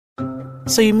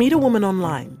So you meet a woman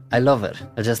online. I love it.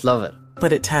 I just love it.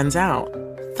 But it turns out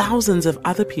thousands of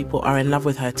other people are in love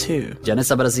with her too.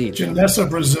 Janessa Brazil. Janessa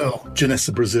Brazil.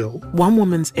 Janessa Brazil. One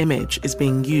woman's image is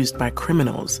being used by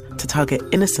criminals to target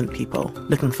innocent people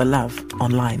looking for love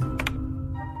online.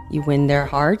 You win their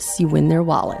hearts, you win their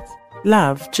wallets.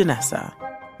 Love, Janessa.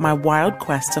 My wild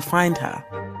quest to find her.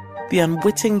 The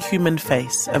unwitting human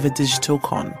face of a digital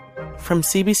con. From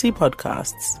CBC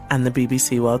Podcasts and the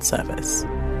BBC World Service.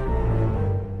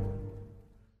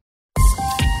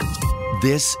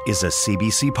 This is a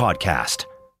CBC podcast.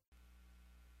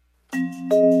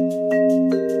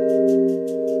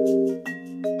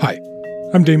 Hi,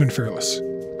 I'm Damon Fairless.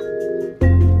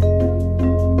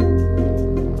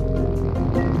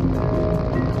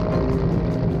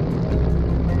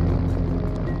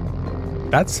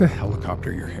 That's a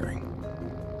helicopter you're hearing.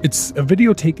 It's a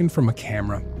video taken from a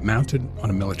camera mounted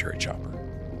on a military chopper.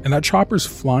 And that chopper's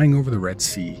flying over the Red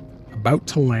Sea, about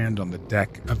to land on the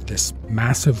deck of this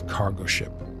massive cargo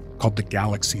ship called the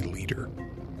Galaxy Leader.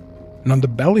 And on the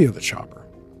belly of the chopper,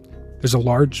 there's a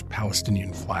large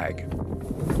Palestinian flag.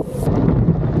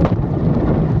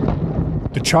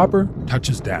 The chopper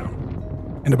touches down,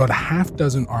 and about a half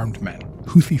dozen armed men,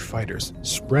 Houthi fighters,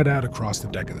 spread out across the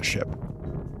deck of the ship.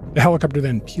 The helicopter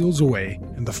then peels away,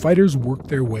 and the fighters work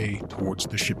their way towards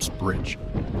the ship's bridge.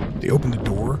 They open the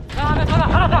door.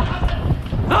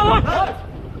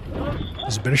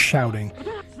 There's a bit of shouting,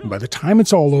 and by the time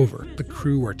it's all over, the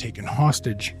crew are taken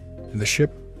hostage, and the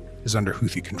ship is under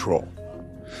Houthi control.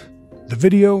 The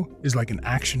video is like an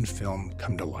action film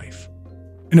come to life.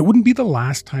 And it wouldn't be the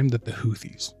last time that the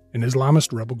Houthis, an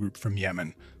Islamist rebel group from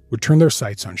Yemen, would turn their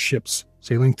sights on ships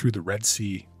sailing through the Red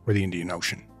Sea or the Indian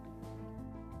Ocean.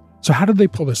 So how did they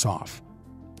pull this off?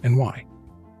 And why?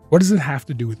 What does it have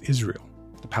to do with Israel,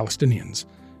 the Palestinians?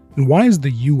 And why is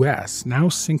the US now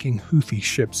sinking Houthi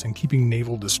ships and keeping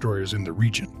naval destroyers in the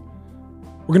region?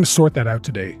 We're going to sort that out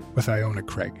today with Iona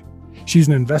Craig. She's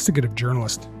an investigative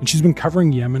journalist, and she's been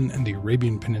covering Yemen and the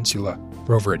Arabian Peninsula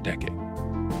for over a decade.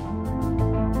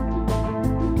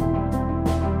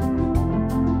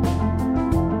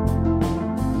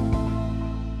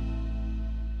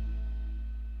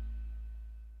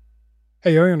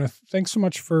 Hey, Iona, thanks so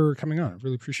much for coming on. I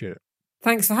really appreciate it.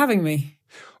 Thanks for having me.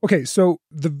 Okay, so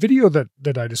the video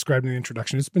that I described in the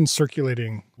introduction, it's been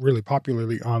circulating really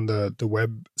popularly on the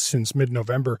web since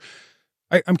mid-November.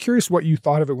 I'm curious what you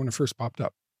thought of it when it first popped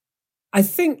up. I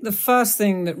think the first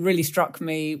thing that really struck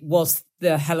me was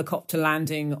the helicopter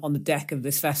landing on the deck of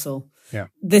this vessel. Yeah.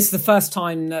 This is the first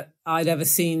time that I'd ever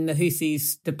seen the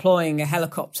Houthis deploying a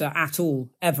helicopter at all,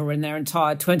 ever in their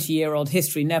entire 20-year-old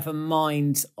history, never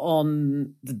mind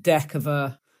on the deck of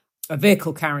a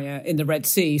vehicle carrier in the Red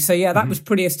Sea. So, yeah, that was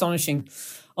pretty astonishing.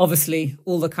 Obviously,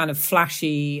 all the kind of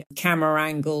flashy camera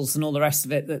angles and all the rest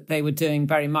of it that they were doing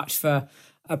very much for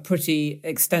a pretty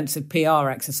extensive PR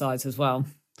exercise as well.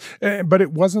 But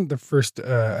it wasn't the first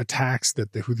attacks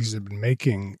that the Houthis had been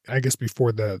making, I guess,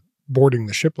 before boarding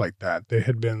the ship like that. They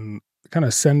had been kind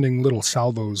of sending little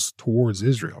salvos towards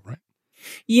Israel, right?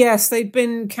 Yes, they'd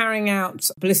been carrying out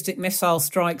ballistic missile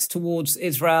strikes towards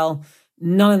Israel.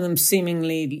 None of them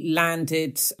seemingly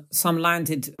landed. Some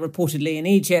landed reportedly in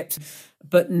Egypt,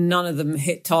 but none of them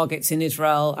hit targets in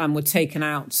Israel and were taken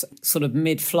out sort of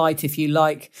mid-flight, if you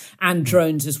like, and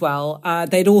drones as well.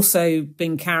 They'd also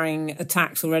been carrying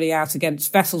attacks already out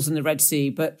against vessels in the Red Sea.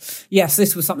 But yes,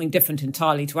 this was something different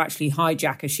entirely, to actually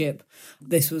hijack a ship.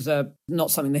 This was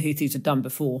not something the Houthis had done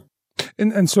before.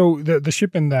 And so the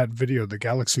ship in that video, the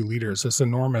Galaxy Leader, is this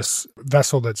enormous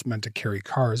vessel that's meant to carry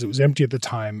cars. It was empty at the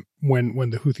time when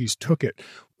the Houthis took it.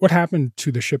 What happened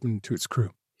to the ship and to its crew?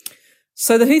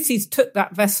 So the Houthis took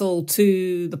that vessel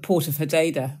to the port of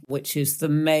Hodeidah, which is the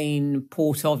main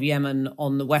port of Yemen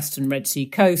on the western Red Sea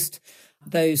coast.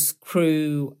 Those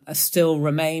crew still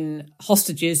remain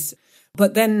hostages.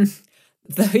 But then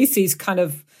the Houthis kind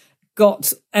of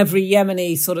got every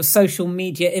Yemeni sort of social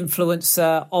media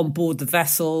influencer on board the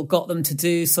vessel, got them to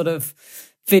do sort of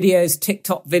videos,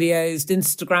 TikTok videos,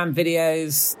 Instagram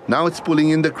videos. Now it's pulling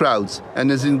in the crowds and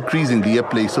is increasingly a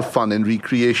place of fun and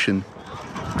recreation.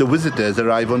 The visitors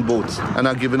arrive on boats and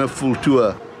are given a full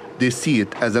tour. They see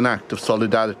it as an act of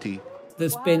solidarity.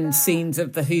 There's been scenes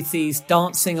of the Houthis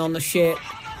dancing on the ship.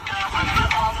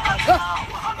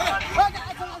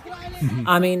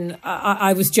 I mean,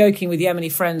 I was joking with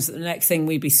Yemeni friends that the next thing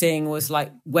we'd be seeing was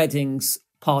like weddings,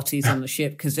 parties on the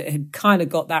ship, because it had kind of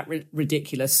got that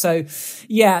ridiculous. So,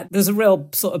 yeah, there's a real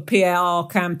sort of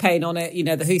PR campaign on it. You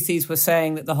know, the Houthis were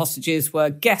saying that the hostages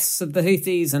were guests of the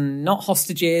Houthis and not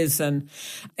hostages. And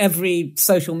every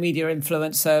social media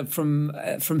influencer from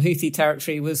Houthi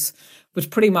territory was was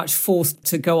pretty much forced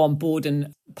to go on board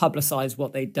and publicize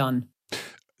what they'd done.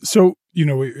 So,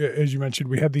 as you mentioned,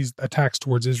 we had these attacks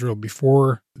towards Israel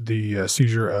before the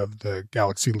seizure of the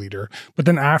Galaxy Leader. But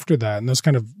then after that, and that's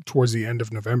kind of towards the end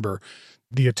of November,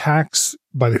 the attacks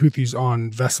by the Houthis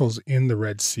on vessels in the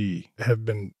Red Sea have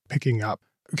been picking up.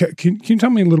 Okay, can you tell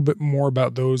me a little bit more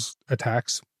about those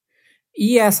attacks?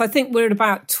 Yes, I think we're at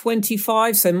about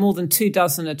 25, so more than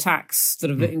 24 attacks that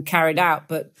have been carried out.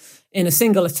 But in a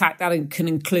single attack, that can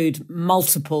include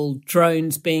multiple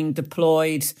drones being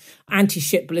deployed,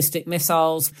 anti-ship ballistic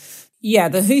missiles. Yeah,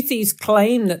 the Houthis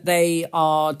claim that they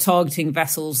are targeting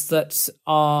vessels that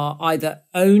are either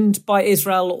owned by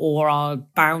Israel or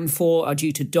are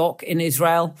due to dock in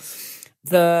Israel.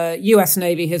 The US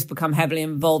Navy has become heavily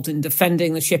involved in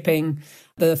defending the shipping.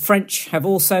 The French have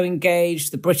also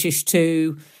engaged, the British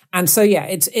too. And so, yeah,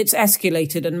 it's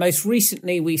escalated. And most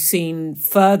recently, we've seen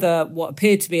further what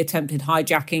appeared to be attempted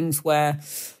hijackings where,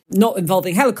 not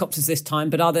involving helicopters this time,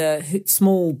 but other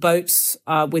small boats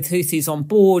with Houthis on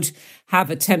board have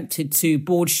attempted to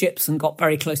board ships and got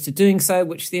very close to doing so,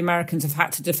 which the Americans have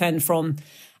had to defend from.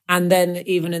 And then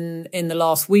even in the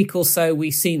last week or so,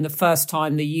 we've seen the first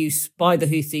time the use by the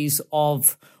Houthis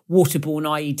of waterborne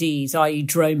IEDs, i.e.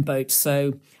 drone boats,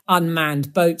 so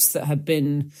unmanned boats that have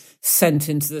been sent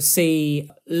into the sea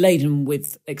laden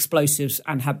with explosives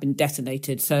and have been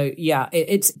detonated. So, yeah,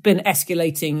 it's been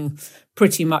escalating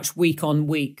pretty much week on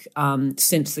week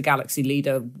since the Galaxy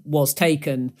Leader was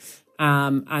taken.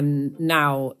 And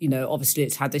now, obviously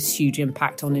it's had this huge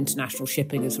impact on international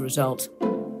shipping as a result.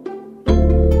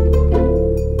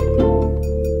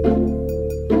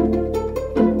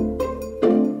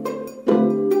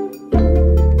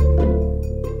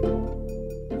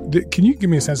 Can you give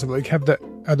me a sense of are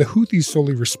the Houthis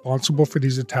solely responsible for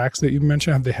these attacks that you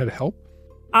mentioned? Have they had help?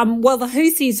 Well, the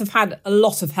Houthis have had a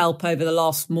lot of help over the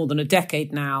last more than a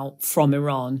decade now from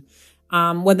Iran.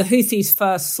 When the Houthis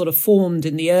first sort of formed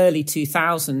in the early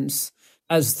 2000s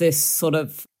as this sort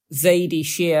of Zaidi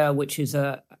Shia, which is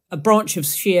a branch of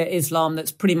Shia Islam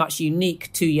that's pretty much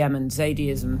unique to Yemen,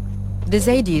 Zaydism. The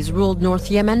Zaydis ruled North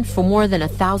Yemen for more than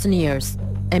 1,000 years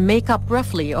and make up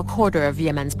roughly a quarter of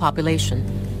Yemen's population.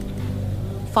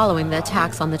 Following the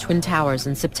attacks on the Twin Towers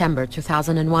in September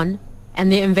 2001 and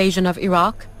the invasion of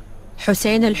Iraq,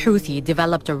 Hussein al-Houthi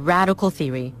developed a radical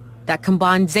theory that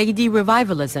combined Zaydi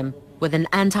revivalism with an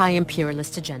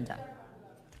anti-imperialist agenda.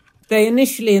 They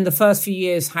initially, in the first few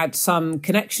years, had some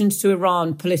connections to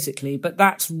Iran politically, but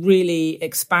that's really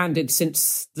expanded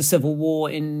since the civil war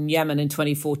in Yemen in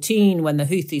 2014, when the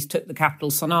Houthis took the capital,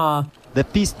 Sana'a. The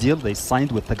peace deal they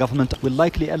signed with the government will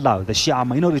likely allow the Shia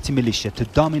minority militia to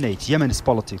dominate Yemen's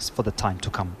politics for the time to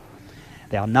come.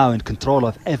 They are now in control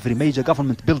of every major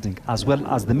government building, as well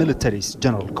as the military's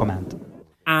general command.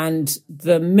 And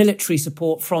the military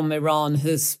support from Iran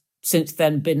has since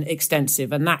then been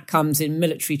extensive, and that comes in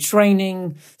military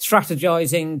training,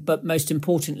 strategizing, but most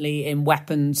importantly in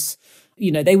weapons.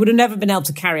 They would have never been able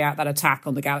to carry out that attack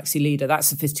on the Galaxy Leader, that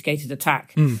sophisticated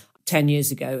attack 10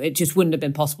 years ago. It just wouldn't have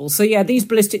been possible. So yeah, these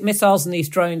ballistic missiles and these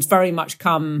drones very much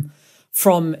come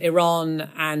from Iran.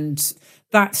 And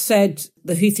that said,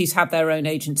 the Houthis have their own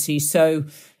agency. So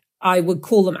I would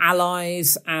call them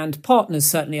allies and partners,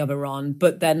 certainly, of Iran,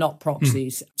 but they're not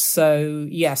proxies. So,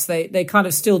 yes, they kind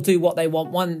of still do what they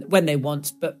want when they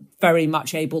want, but very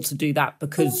much able to do that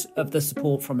because of the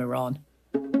support from Iran.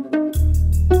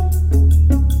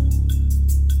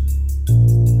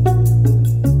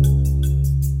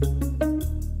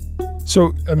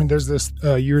 So, there's this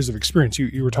years of experience.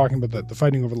 You were talking about the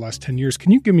fighting over the last 10 years. Can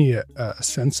you give me a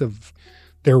sense of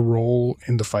their role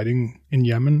in the fighting in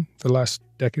Yemen for the last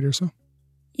decade or so?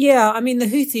 Yeah, the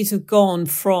Houthis have gone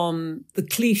from the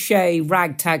cliche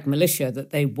ragtag militia that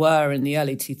they were in the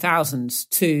early 2000s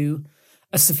to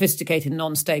a sophisticated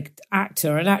non-state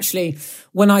actor. And actually,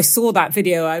 when I saw that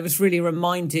video, I was really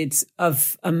reminded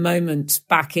of a moment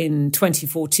back in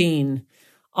 2014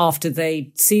 after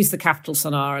they seized the capital,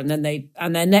 Sana'a,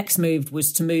 and their next move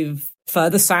was to move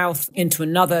further south into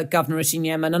another governorate in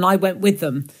Yemen, and I went with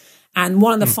them. And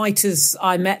one of the fighters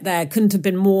I met there couldn't have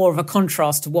been more of a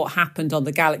contrast to what happened on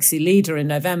the Galaxy Leader in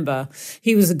November.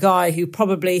 He was a guy who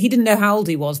he didn't know how old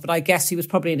he was, but I guess he was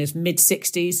probably in his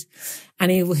mid-60s. And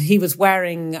he was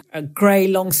wearing a grey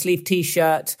long-sleeve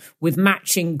T-shirt with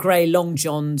matching grey long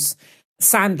johns,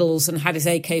 sandals, and had his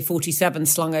AK-47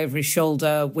 slung over his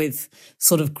shoulder with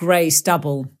sort of grey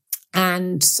stubble.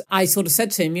 And I sort of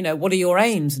said to him, what are your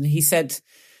aims? And he said,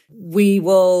 we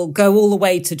will go all the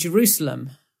way to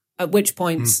Jerusalem. at which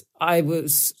point I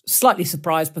was slightly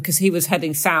surprised because he was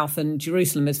heading south and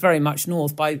Jerusalem is very much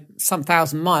north by some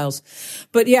 1,000 miles.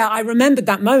 But yeah, I remembered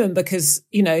that moment because,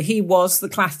 he was the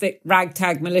classic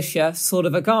ragtag militia sort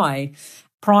of a guy.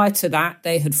 Prior to that,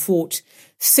 they had fought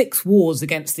 6 wars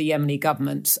against the Yemeni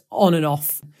government on and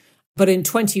off. But in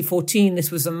 2014, this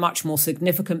was a much more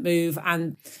significant move,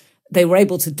 and they were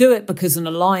able to do it because an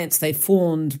alliance they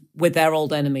formed with their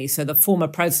old enemy. So the former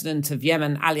president of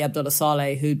Yemen, Ali Abdullah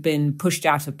Saleh, who'd been pushed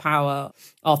out of power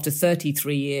after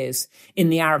 33 years in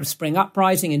the Arab Spring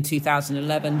uprising in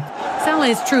 2011.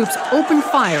 Saleh's troops opened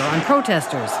fire on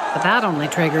protesters, but that only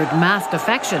triggered mass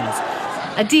defections.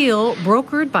 A deal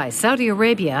brokered by Saudi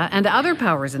Arabia and other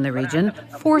powers in the region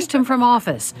forced him from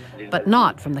office, but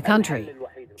not from the country.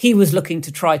 He was looking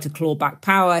to try to claw back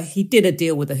power. He did a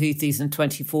deal with the Houthis in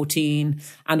 2014,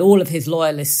 and all of his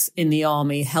loyalists in the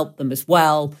army helped them as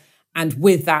well. And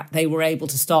with that, they were able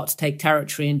to start to take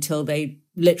territory until they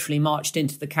literally marched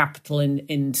into the capital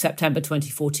in September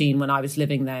 2014 when I was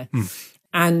living there.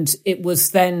 And it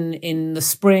was then in the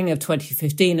spring of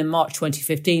 2015, in March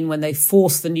 2015, when they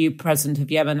forced the new president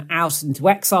of Yemen out into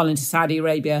exile into Saudi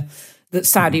Arabia, that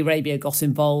Saudi Arabia got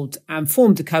involved and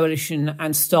formed a coalition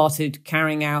and started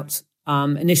carrying out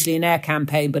initially an air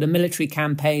campaign, but a military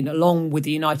campaign along with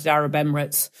the United Arab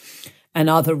Emirates and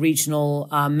other regional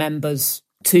members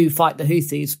to fight the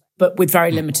Houthis, but with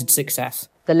very limited success.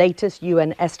 The latest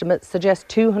UN estimates suggest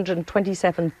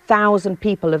 227,000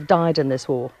 people have died in this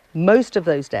war. Most of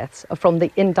those deaths are from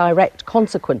the indirect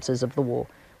consequences of the war,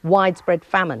 widespread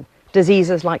famine,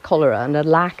 diseases like cholera, and a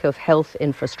lack of health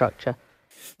infrastructure.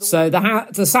 So the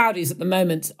Saudis at the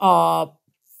moment are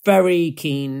very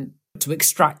keen to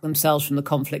extract themselves from the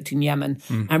conflict in Yemen.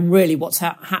 And really what's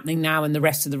happening now in the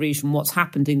rest of the region, what's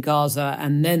happened in Gaza,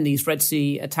 and then these Red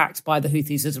Sea attacks by the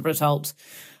Houthis as a result,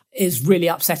 is really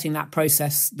upsetting that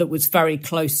process that was very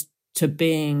close to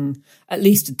being, at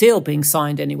least a deal being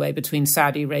signed anyway, between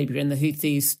Saudi Arabia and the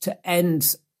Houthis to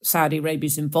end Saudi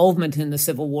Arabia's involvement in the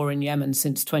civil war in Yemen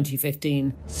since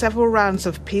 2015. Several rounds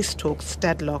of peace talks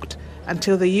deadlocked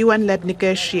until the UN-led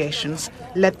negotiations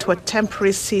led to a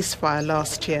temporary ceasefire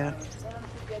last year.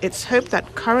 It's hoped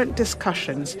that current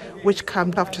discussions, which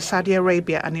come after Saudi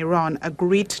Arabia and Iran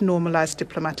agreed to normalize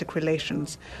diplomatic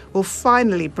relations, will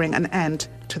finally bring an end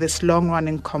to this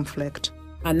long-running conflict.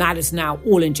 And that is now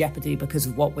all in jeopardy because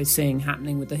of what we're seeing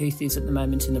happening with the Houthis at the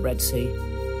moment in the Red Sea.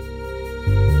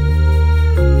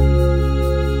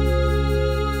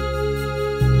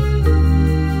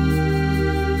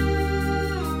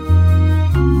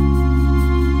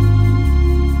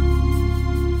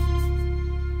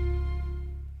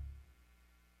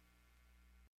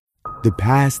 The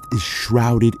past is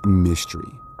shrouded in mystery.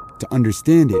 To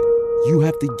understand it, you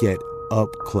have to get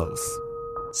up close.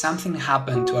 Something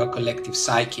happened to our collective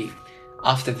psyche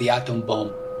after the atom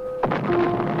bomb.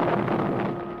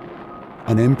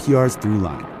 On NPR's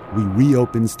Throughline, we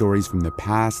reopen stories from the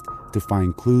past to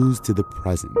find clues to the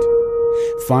present.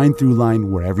 Find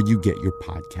Throughline wherever you get your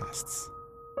podcasts.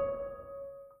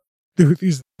 The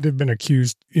Houthis, they've been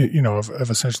accused,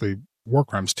 of essentially war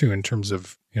crimes too, in terms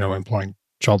of, employing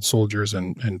child soldiers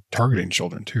and targeting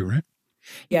children too, right?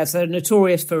 Yes, they're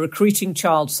notorious for recruiting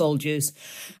child soldiers.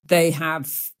 They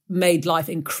have made life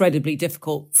incredibly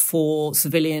difficult for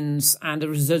civilians, and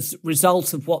as a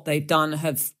result of what they've done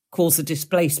have caused the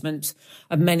displacement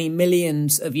of many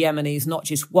millions of Yemenis, not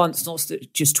just once, not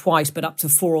just twice, but up to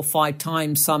 4 or 5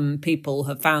 times. Some people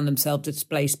have found themselves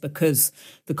displaced because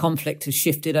the conflict has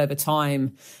shifted over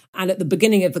time. And at the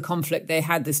beginning of the conflict, they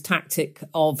had this tactic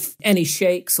of any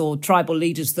sheikhs or tribal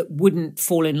leaders that wouldn't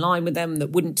fall in line with them,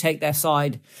 that wouldn't take their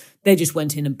side, they just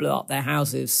went in and blew up their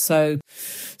houses. So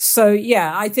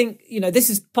yeah, I think, this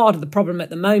is part of the problem at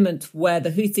the moment, where the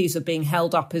Houthis are being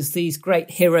held up as these great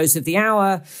heroes of the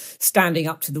hour, standing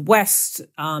up to the West,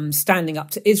 standing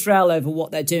up to Israel over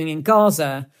what they're doing in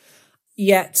Gaza.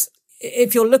 Yet,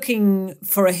 if you're looking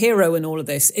for a hero in all of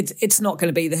this, it's not going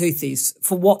to be the Houthis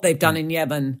for what they've done in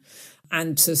Yemen,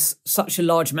 and to such a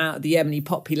large amount of the Yemeni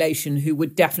population who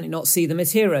would definitely not see them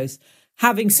as heroes.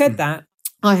 Having said that,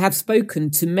 I have spoken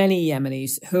to many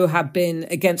Yemenis who have been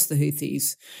against the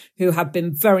Houthis, who have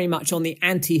been very much on the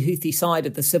anti-Houthi side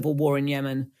of the civil war in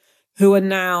Yemen, who are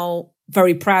now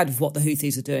very proud of what the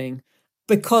Houthis are doing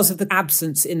because of the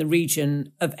absence in the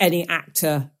region of any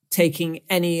actor taking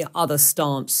any other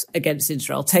stance against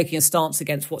Israel, taking a stance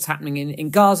against what's happening in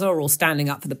Gaza, or standing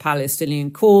up for the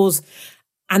Palestinian cause.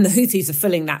 And the Houthis are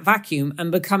filling that vacuum and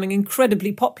becoming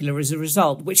incredibly popular as a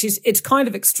result, it's kind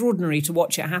of extraordinary to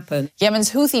watch it happen.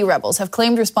 Yemen's Houthi rebels have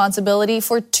claimed responsibility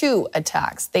for 2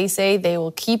 attacks. They say they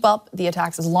will keep up the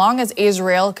attacks as long as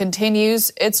Israel continues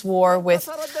its war with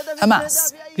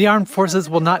Hamas. The armed forces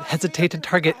will not hesitate to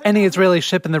target any Israeli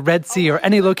ship in the Red Sea or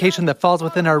any location that falls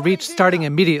within our reach, starting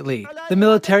immediately. The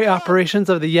military operations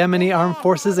of the Yemeni armed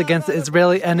forces against the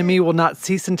Israeli enemy will not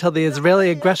cease until the Israeli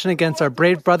aggression against our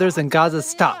brave brothers in Gaza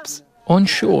stops. On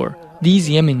shore, these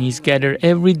Yemenis gather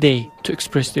every day to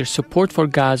express their support for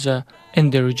Gaza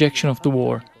and their rejection of the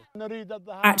war.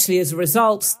 Actually, as a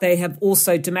result, they have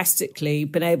also domestically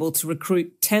been able to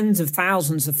recruit tens of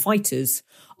thousands of fighters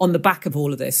on the back of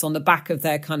all of this, on the back of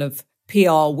their kind of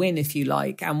PR win, if you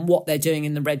like, and what they're doing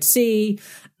in the Red Sea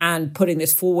and putting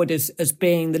this forward as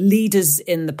being the leaders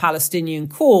in the Palestinian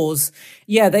cause.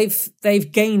 Yeah,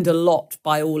 they've gained a lot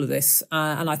by all of this,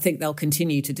 and I think they'll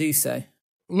continue to do so.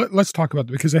 Let's talk about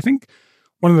that, because I think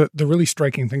one of the really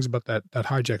striking things about that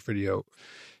hijack video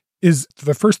is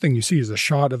the first thing you see is a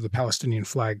shot of the Palestinian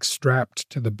flag strapped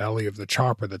to the belly of the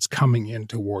chopper that's coming in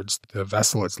towards the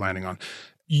vessel it's landing on.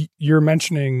 You're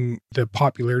mentioning the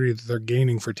popularity that they're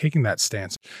gaining for taking that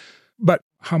stance, but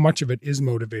how much of it is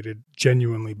motivated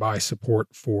genuinely by support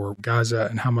for Gaza,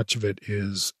 and how much of it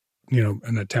is,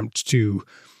 an attempt to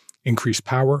increase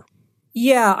power?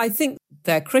 Yeah, I think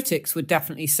their critics would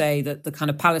definitely say that the kind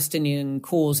of Palestinian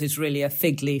cause is really a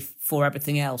fig leaf for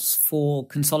everything else, for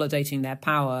consolidating their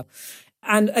power.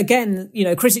 And again,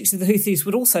 critics of the Houthis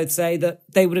would also say that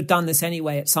they would have done this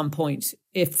anyway at some point.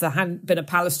 If there hadn't been a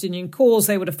Palestinian cause,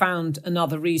 they would have found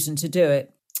another reason to do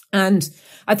it. And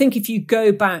I think if you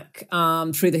go back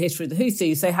through the history of the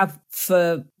Houthis, they have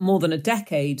for more than a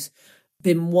decade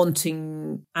been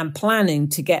wanting and planning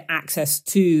to get access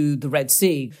to the Red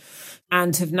Sea,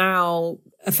 and have now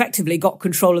effectively got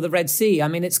control of the Red Sea. I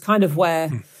mean, it's kind of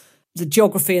where the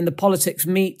geography and the politics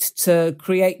meet to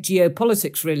create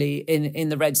geopolitics, really, in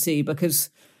the Red Sea,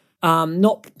 because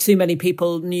not too many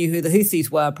people knew who the Houthis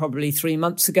were probably 3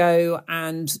 months ago,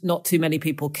 and not too many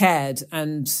people cared.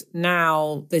 And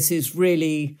now this is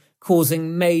really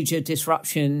causing major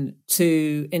disruption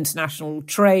to international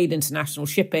trade, international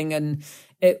shipping, and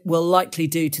it will likely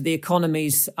do to the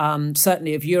economies,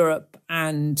 certainly of Europe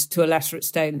and to a lesser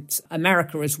extent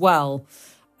America as well.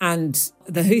 And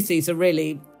the Houthis are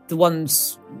really the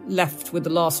ones left with the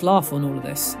last laugh on all of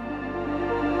this.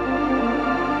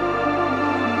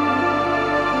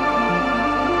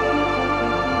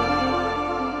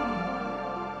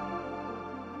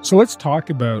 So let's talk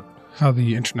about how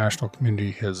the international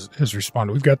community has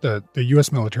responded. We've got the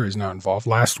U.S. military is now involved.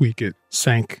 Last week, it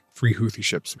sank 3 Houthi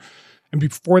ships. And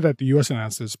before that, the U.S.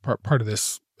 announced as part of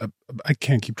this, I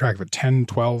can't keep track of it, 10,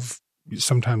 12,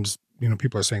 sometimes,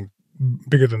 people are saying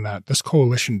bigger than that, this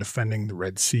coalition defending the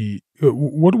Red Sea.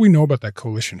 What do we know about that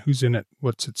coalition? Who's in it?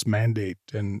 What's its mandate?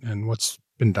 And what's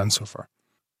been done so far?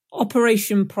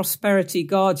 Operation Prosperity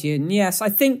Guardian. Yes, I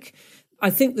think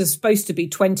there's supposed to be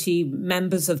 20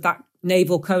 members of that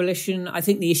naval coalition. I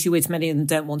think the issue is many of them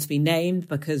don't want to be named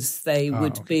because they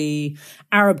would be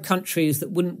Arab countries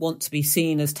that wouldn't want to be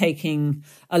seen as taking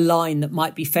a line that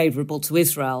might be favourable to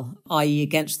Israel, i.e.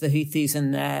 against the Houthis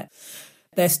and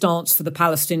their stance for the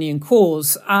Palestinian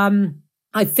cause.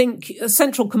 I think US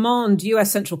Central Command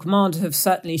have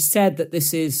certainly said that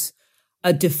this is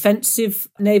a defensive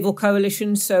naval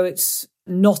coalition, so it's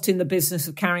not in the business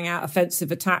of carrying out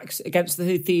offensive attacks against the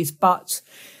Houthis, but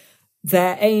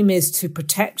their aim is to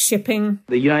protect shipping.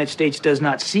 The United States does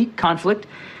not seek conflict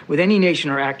with any nation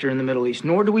or actor in the Middle East,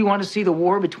 nor do we want to see the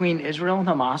war between Israel and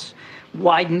Hamas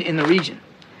widen in the region.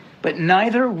 But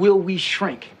neither will we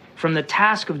shrink from the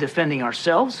task of defending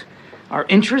ourselves, our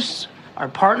interests, our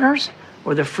partners,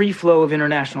 or the free flow of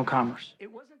international commerce.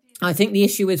 I think the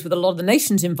issue is with a lot of the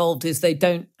nations involved is they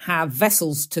don't have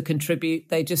vessels to contribute.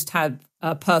 They just have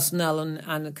personnel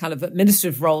and kind of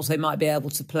administrative roles they might be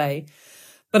able to play.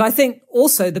 But I think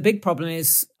also the big problem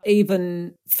is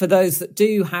even for those that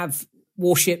do have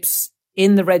warships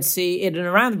in the Red Sea, in and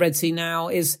around the Red Sea now,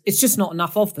 it's just not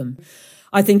enough of them.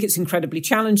 I think it's incredibly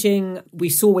challenging. We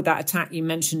saw with that attack you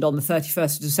mentioned on the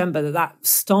 31st of December that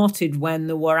started when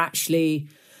there were actually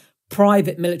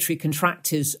private military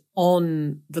contractors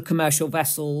on the commercial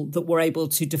vessel that were able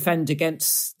to defend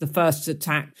against the first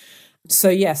attack. So,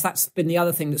 yes, that's been the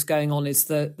other thing that's going on is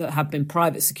that have been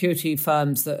private security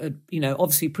firms that had,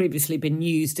 obviously previously been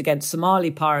used against Somali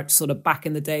pirates sort of back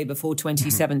in the day before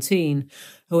 2017,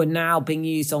 who are now being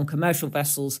used on commercial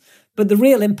vessels. But the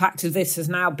real impact of this has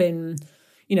now been,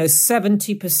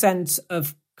 70%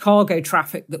 of cargo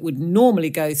traffic that would normally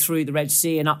go through the Red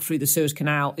Sea and up through the Suez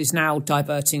Canal is now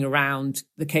diverting around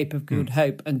the Cape of Good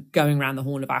Hope and going around the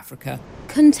Horn of Africa.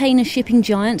 Container shipping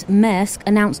giant Maersk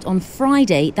announced on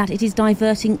Friday that it is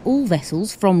diverting all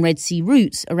vessels from Red Sea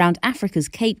routes around Africa's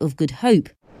Cape of Good Hope.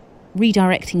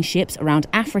 Redirecting ships around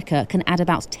Africa can add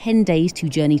about 10 days to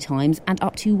journey times and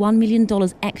up to $1 million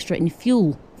extra in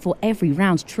fuel for every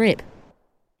round trip.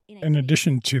 In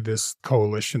addition to this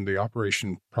coalition, the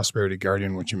Operation Prosperity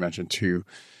Guardian, which you mentioned too,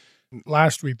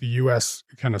 last week the U.S.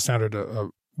 kind of sounded a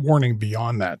warning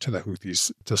beyond that to the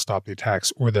Houthis to stop the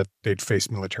attacks or that they'd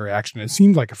face military action. It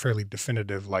seemed like a fairly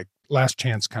definitive, like last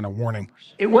chance kind of warning.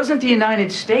 It wasn't the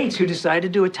United States who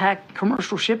decided to attack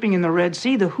commercial shipping in the Red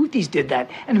Sea. The Houthis did that.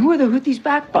 And who are the Houthis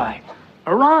backed by?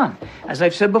 Iran. As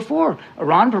I've said before,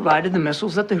 Iran provided the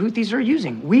missiles that the Houthis are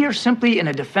using. We are simply in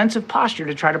a defensive posture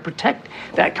to try to protect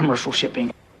that commercial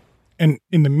shipping. And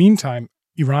in the meantime,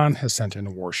 Iran has sent in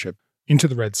a warship into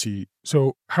the Red Sea.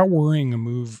 So how worrying a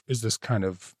move is this kind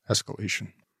of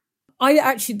escalation?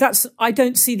 I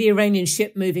don't see the Iranian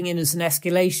ship moving in as an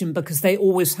escalation because they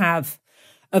always have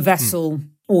a vessel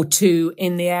or two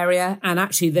in the area. And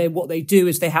actually, what they do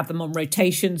is they have them on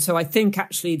rotation. So I think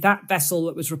actually that vessel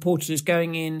that was reported as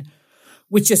going in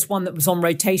was just one that was on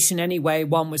rotation anyway.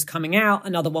 One was coming out,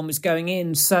 another one was going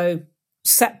in. So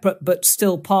separate, but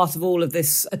still part of all of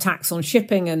this attacks on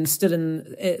shipping and still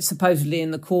supposedly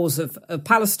in the cause of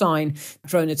Palestine,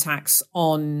 drone attacks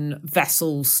on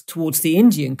vessels towards the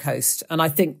Indian coast. And I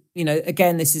think,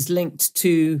 again, this is linked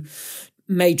to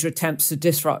major attempts to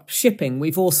disrupt shipping.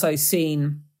 We've also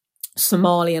seen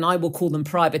Somali, and I will call them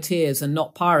privateers and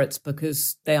not pirates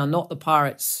because they are not the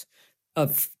pirates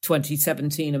of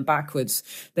 2017 and backwards.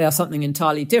 They are something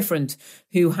entirely different,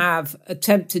 who have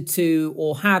attempted to,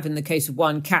 or have in the case of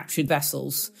one, captured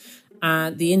vessels.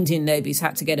 And the Indian navies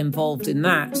had to get involved in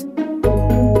that.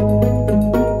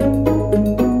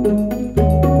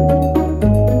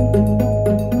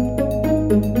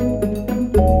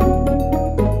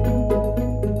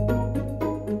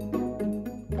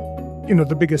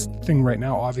 The biggest thing right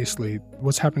now, obviously,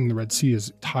 what's happening in the Red Sea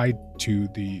is tied to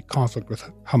the conflict with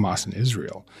Hamas and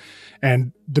Israel.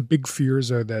 And the big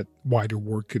fears are that wider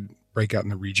war could break out in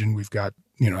the region. We've got,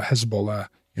 Hezbollah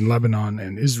in Lebanon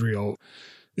and Israel.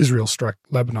 Israel struck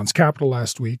Lebanon's capital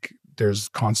last week. There's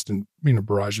constant,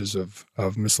 barrages of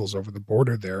missiles over the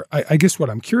border there. I guess what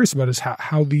I'm curious about is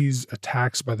how these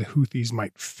attacks by the Houthis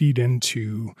might feed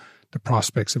into the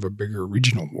prospects of a bigger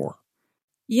regional war.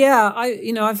 Yeah,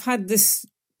 I've had this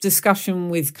discussion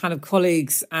with kind of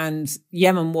colleagues and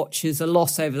Yemen watchers a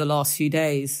lot over the last few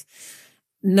days.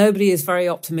 Nobody is very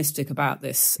optimistic about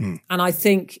this. And I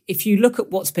think if you look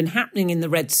at what's been happening in the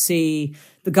Red Sea,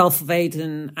 the Gulf of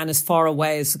Aden, and as far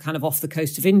away as kind of off the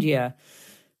coast of India,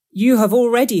 you have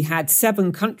already had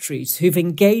 7 countries who've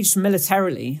engaged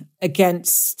militarily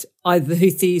against either the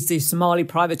Houthis, the Somali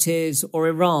privateers, or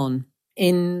Iran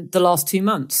in the last 2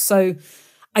 months. So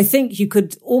I think you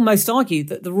could almost argue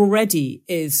that there already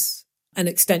is an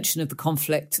extension of the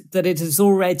conflict, that it has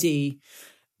already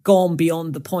gone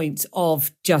beyond the point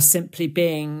of just simply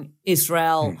being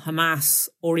Israel, Hamas,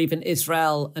 or even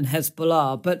Israel and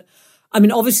Hezbollah. But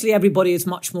obviously everybody is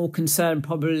much more concerned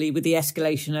probably with the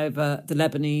escalation over the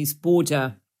Lebanese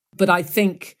border. But I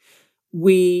think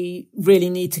we really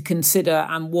need to consider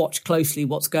and watch closely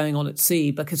what's going on at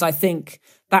sea, because I think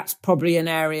that's probably an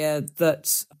area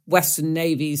that Western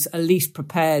navies are least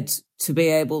prepared to be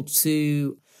able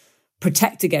to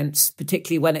protect against,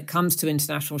 particularly when it comes to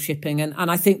international shipping.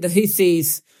 And I think the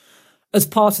Houthis, as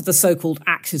part of the so-called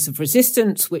Axis of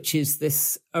Resistance, which is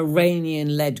this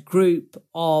Iranian-led group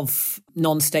of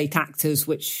non-state actors,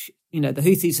 which, the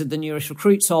Houthis are the newest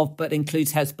recruits of, but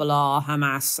includes Hezbollah,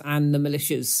 Hamas, and the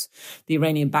militias, the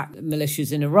Iranian-backed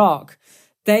militias in Iraq.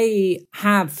 They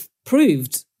have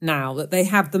proved now that they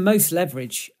have the most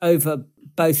leverage over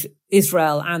both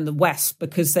Israel and the West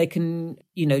because they can,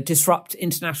 disrupt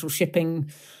international shipping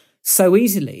so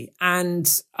easily. And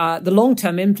the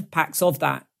long-term impacts of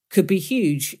that could be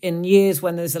huge in years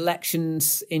when there's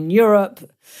elections in Europe,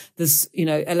 there's,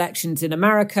 elections in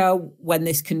America, when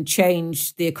this can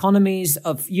change the economies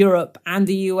of Europe and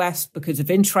the US because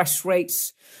of interest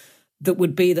rates that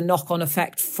would be the knock-on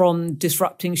effect from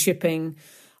disrupting shipping.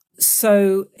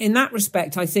 So in that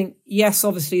respect, I think, yes,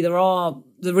 obviously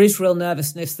there is real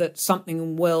nervousness that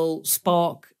something will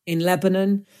spark in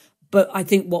Lebanon. But I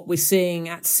think what we're seeing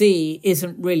at sea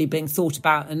isn't really being thought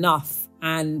about enough.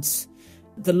 And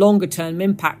the longer term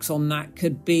impacts on that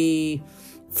could be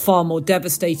far more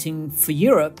devastating for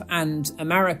Europe and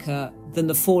America than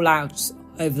the fallout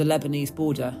over the Lebanese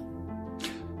border.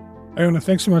 Iona,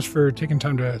 thanks so much for taking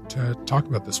time to talk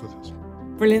about this with us.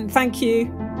 Brilliant. Thank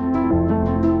you.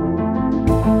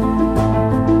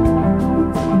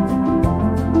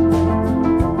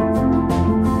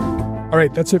 All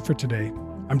right, that's it for today.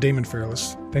 I'm Damon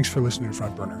Fairless. Thanks for listening to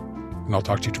Front Burner, and I'll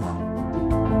talk to you tomorrow.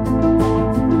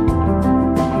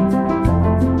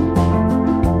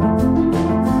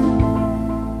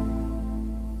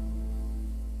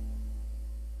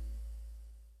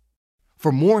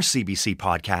 For more CBC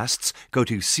podcasts, go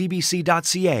to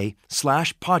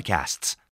cbc.ca/podcasts.